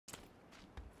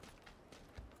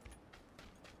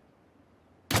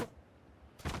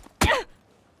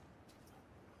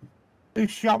Who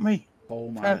shot me? Oh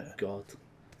my god.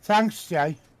 Thanks,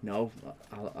 Jay. No,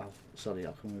 sorry,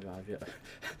 I'll come revive you.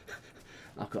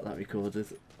 I've got that recorded.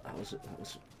 That was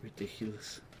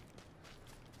ridiculous.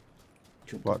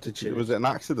 What did you? Was it an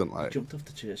accident? Like, jumped off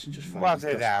the church and just fired. Was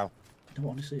it now? No,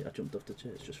 honestly, I jumped off the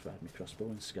church, just fired my crossbow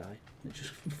in the sky. It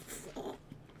just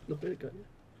look where it got you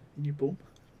in your bum.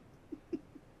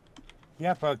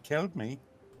 Yeah, but it killed me.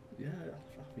 Yeah,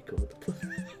 I'll record the play.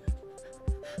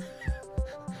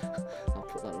 I'll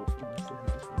put that up for you.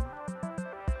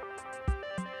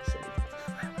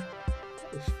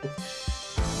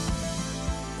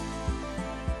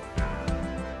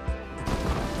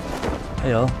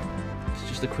 Hey all, it's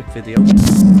just a quick video.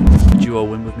 Duo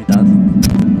win with my dad,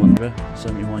 Windwanderer,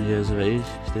 71 years of age,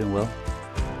 he's doing well.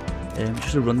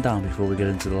 Just a rundown before we get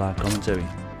into the live commentary.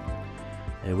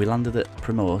 We landed at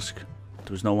Primorsk,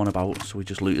 there was no one about, so we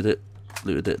just looted it.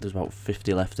 There's about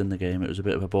 50 left in the game. It was a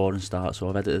bit of a boring start, so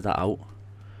I've edited that out.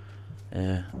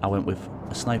 I went with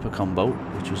a sniper combo,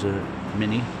 which was a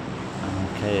mini, and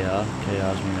KAR.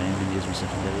 KAR's my main, mini is my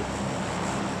secondary.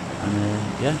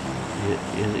 And yeah,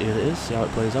 here it is, see how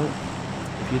it plays out.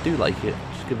 If you do like it,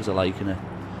 just give us a like and a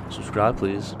subscribe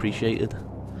please, appreciated.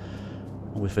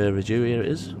 And with further ado, here it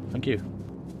is, thank you.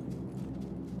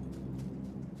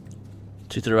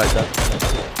 Two to the right there.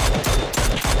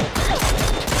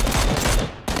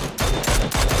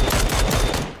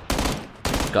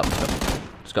 Got him,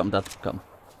 just got him, Dad, got him.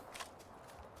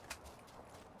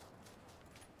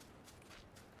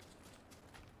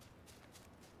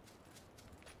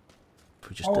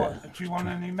 Just, do you want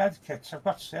any med kits? I've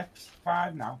got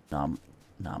 5 now. No,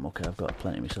 I'm okay, I've got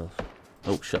plenty myself.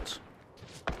 Oh, shots.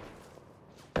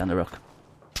 Down the rock.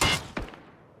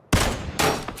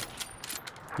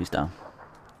 He's down.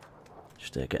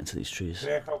 Just get into these trees.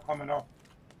 Vehicle coming up.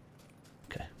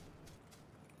 Okay.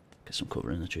 Get some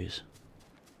cover in the trees.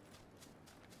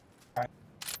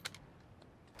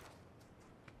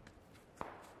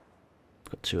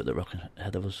 Got 2 at the rock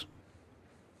ahead of us.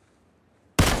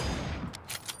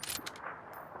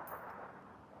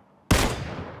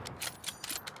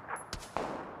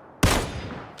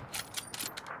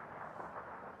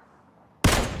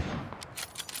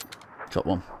 Drop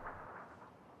one.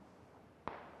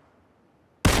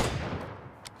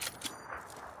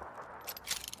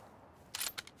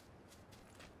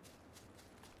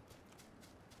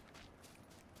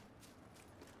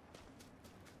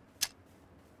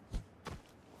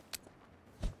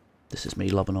 This is me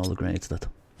lobbing all the grenades that.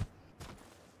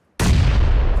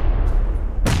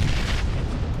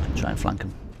 Try and flank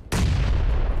him.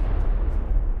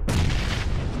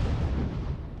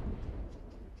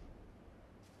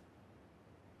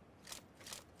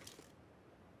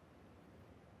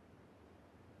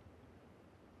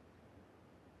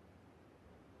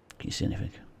 Can you see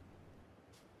anything?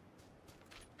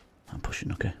 I'm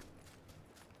pushing, okay.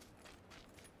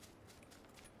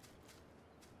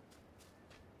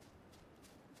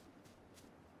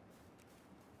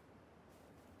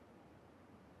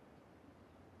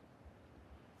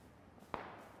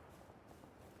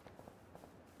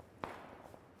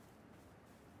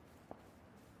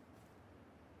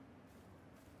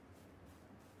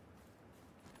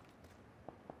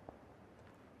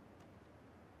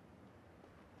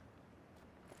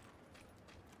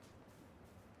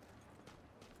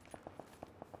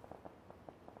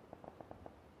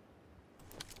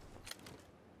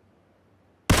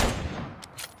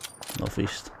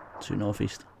 Northeast, 2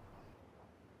 northeast.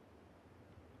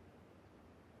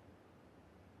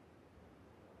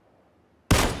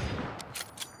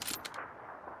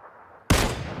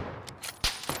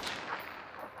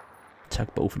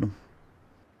 Tag both of them.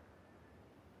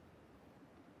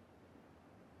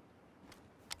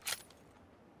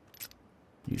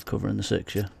 You covering the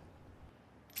 6, yeah?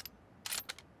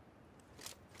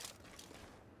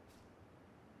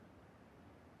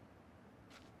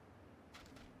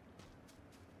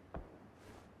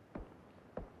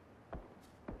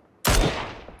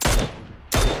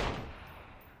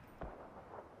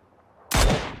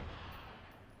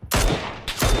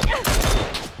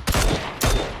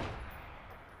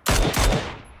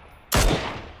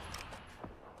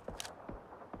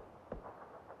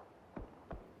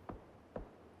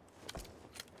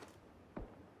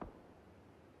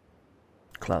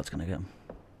 Cloud's gonna get him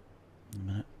in a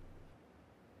minute.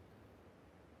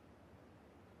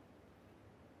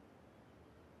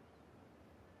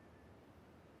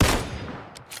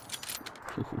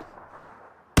 Ooh.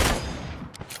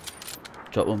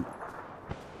 Drop one.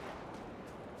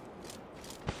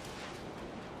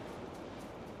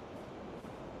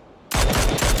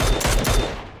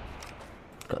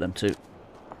 Got them 2.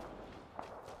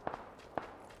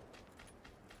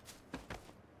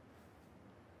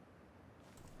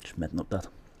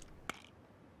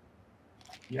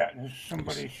 There's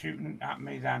somebody shooting at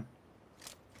me then.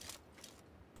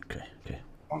 Okay, okay.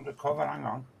 Undercover, hang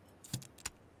on.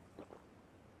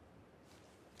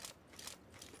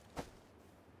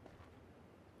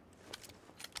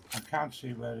 I can't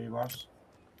see where he was.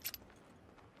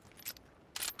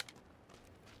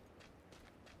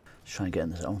 Just trying to get in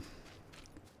the zone.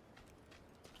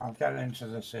 I'll get into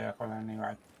the circle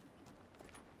anyway.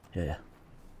 Yeah, yeah.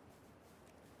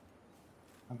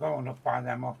 I'm going up by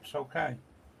them ups, okay?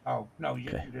 Oh, no, you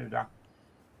Okay. can do that.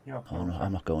 You're Oh no,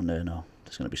 I'm not going there now.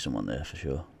 There's going to be someone there for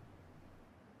sure.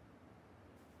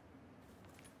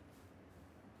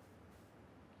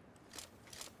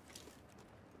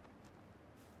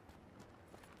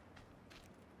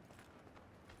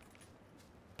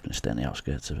 Going to stay on the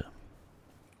outskirts of it.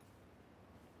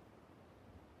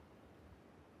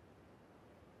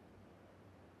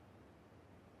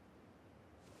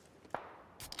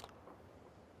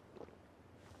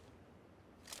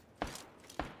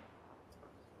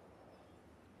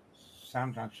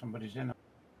 Sounds like somebody's in it.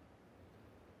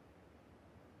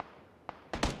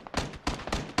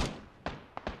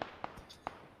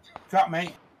 Got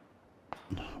me.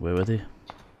 Where were they?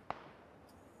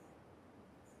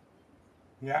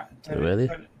 Yeah. Where were they?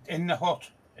 In the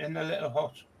hut. In the little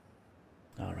hut.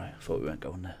 Alright, I thought we weren't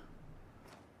going there.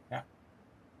 Yeah.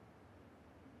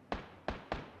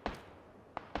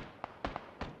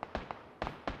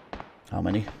 How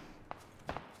many?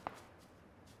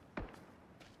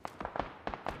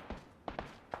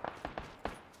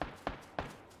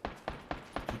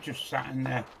 Just sat in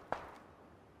there.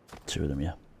 2 of them,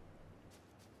 yeah.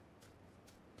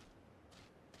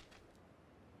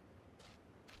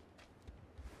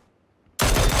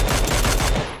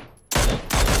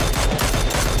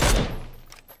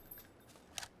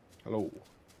 Hello.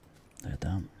 They're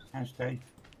down. Nice day.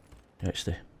 Yeah,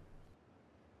 actually.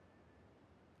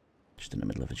 Just in the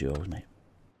middle of a duo, mate.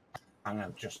 And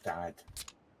I've just died.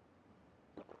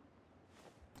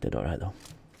 Did alright though.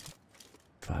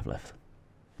 5 left.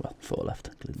 Well, 4 left,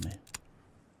 including me.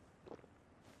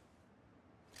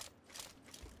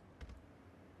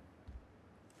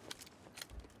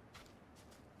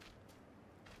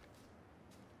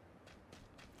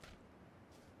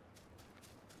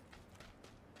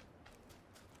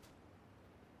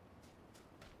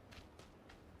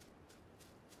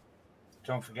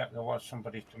 Don't forget there was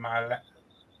somebody to my left.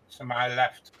 To my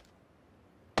left.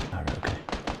 Alright, okay.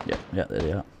 Yeah, yeah, there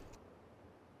they are.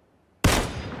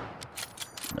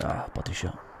 Ah, body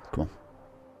shot. Come on.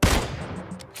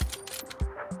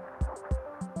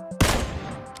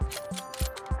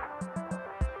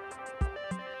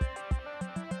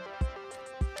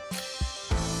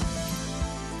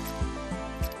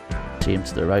 Team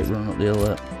to the right, running up the hill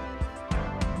there.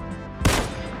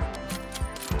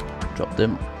 Dropped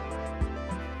him.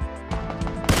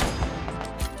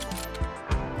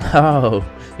 Oh,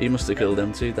 he must have killed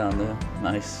them 2 down there.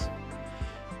 Nice.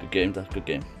 Good game, Dad, good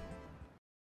game.